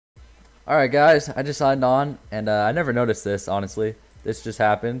Alright guys, I just signed on and I never noticed this, honestly. This just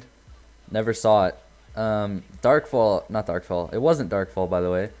happened. Never saw it. Darkfall, not Darkfall. It wasn't Darkfall, by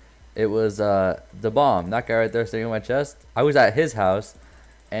the way. It was the bomb. That guy right there sitting on my chest. I was at his house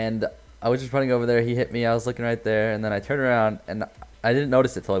and I was just running over there. He hit me. I was looking right there and then I turned around and I didn't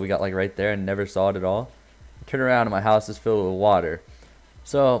notice it till we got like right there and never saw it at all. I turned around and my house is filled with water.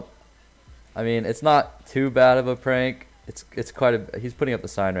 So, I mean, it's not too bad of a prank. It's quite a. He's putting up the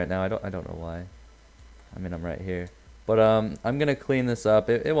sign right now. I don't know why. I mean, I'm right here. But I'm gonna clean this up.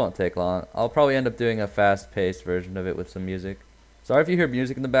 It won't take long. I'll probably end up doing a fast-paced version of it with some music. Sorry if you hear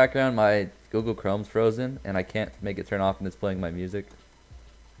music in the background. My Google Chrome's frozen and I can't make it turn off and it's playing my music.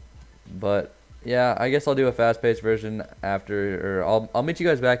 But yeah, I guess I'll do a fast-paced version after, or I'll meet you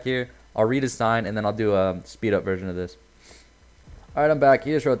guys back here. I'll read his sign and then I'll do a speed-up version of this. All right, I'm back.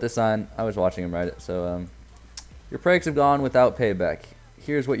 He just wrote this sign. I was watching him write it. So your pranks have gone without payback.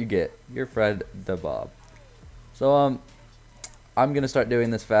 Here's what you get. Your friend, the Bob. So, I'm going to start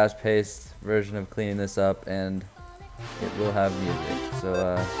doing this fast-paced version of cleaning this up, and it will have music.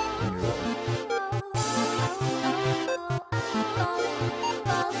 So, enjoy.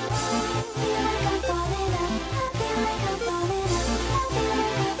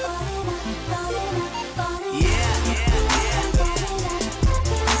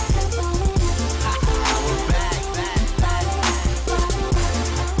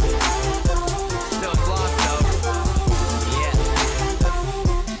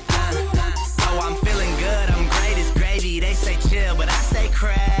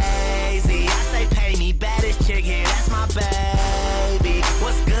 Crazy, I say pay me, baddest chick here, that's my baby.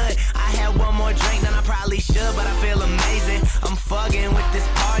 What's good? I had one more drink than I probably should, but I feel amazing. I'm fucking with this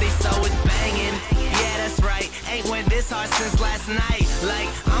party, so it's banging. Yeah, that's right, ain't went this hard since last night. Like,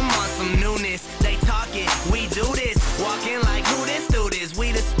 I'm on some newness, they talking, we do this. Walking like, who this, do this,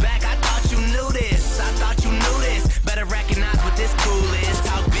 we the spec, I thought you knew this. I thought you knew this, better recognize what this cool is.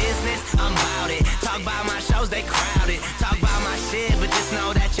 Talk business, I'm about it. Talk about my shows, they crowded. Talk about my shit, but just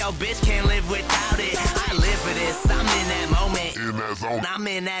know that your bitch can't live without it. I live for this, I'm in that moment. In that zone. I'm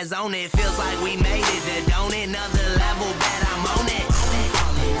in that zone, it feels like we made it. The don't another level, bet I'm on it.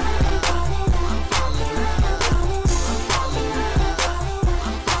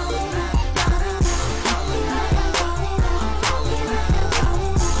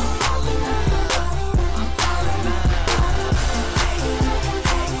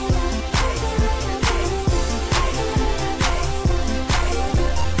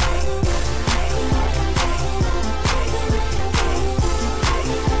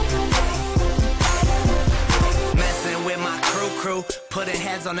 Putting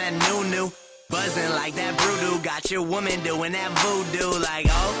heads on that new buzzing like that voodoo. Got your woman doing that voodoo like,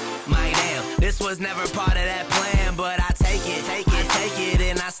 oh my damn, this was never part of that plan, but I take it,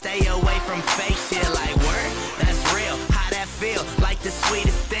 and I stay away from fake shit like word, that's real, how that feel, like the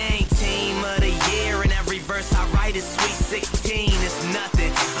sweetest thing, team of the year, and every verse I write is sweet 16, it's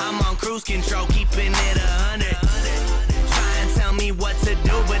nothing, I'm on cruise control, keeping it 100, try and tell me what to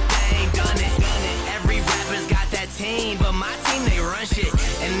do, but they ain't done it, every rapper's got that team, but my team, they run shit,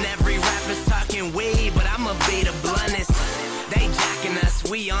 and every rapper's talking weed, but I'ma be the bluntest, they jacking us,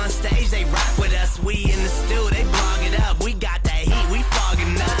 we on stage, they rock with us, we in the stew, they blog it up, we got that heat, we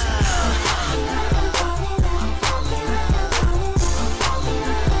fogging up.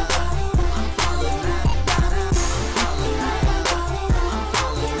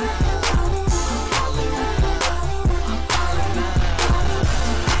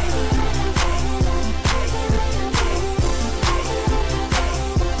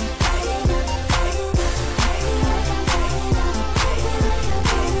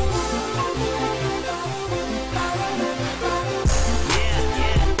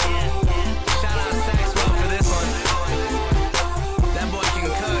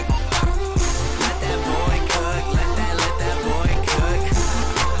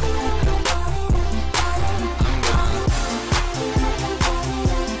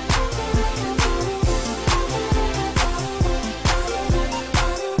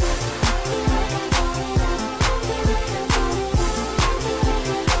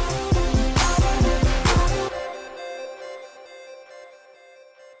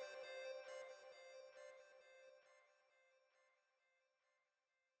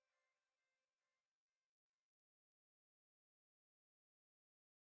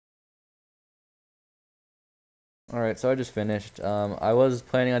 Alright, so I just finished. I was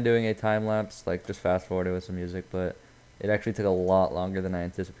planning on doing a time lapse, like just fast forwarded with some music, but it actually took a lot longer than I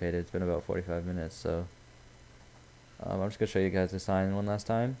anticipated. It's been about 45 minutes, so I'm just going to show you guys the sign one last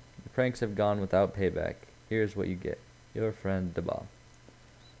time. The pranks have gone without payback. Here's what you get. Your friend, Deba.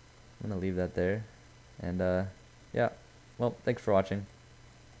 I'm gonna leave that there. And yeah, well, thanks for watching.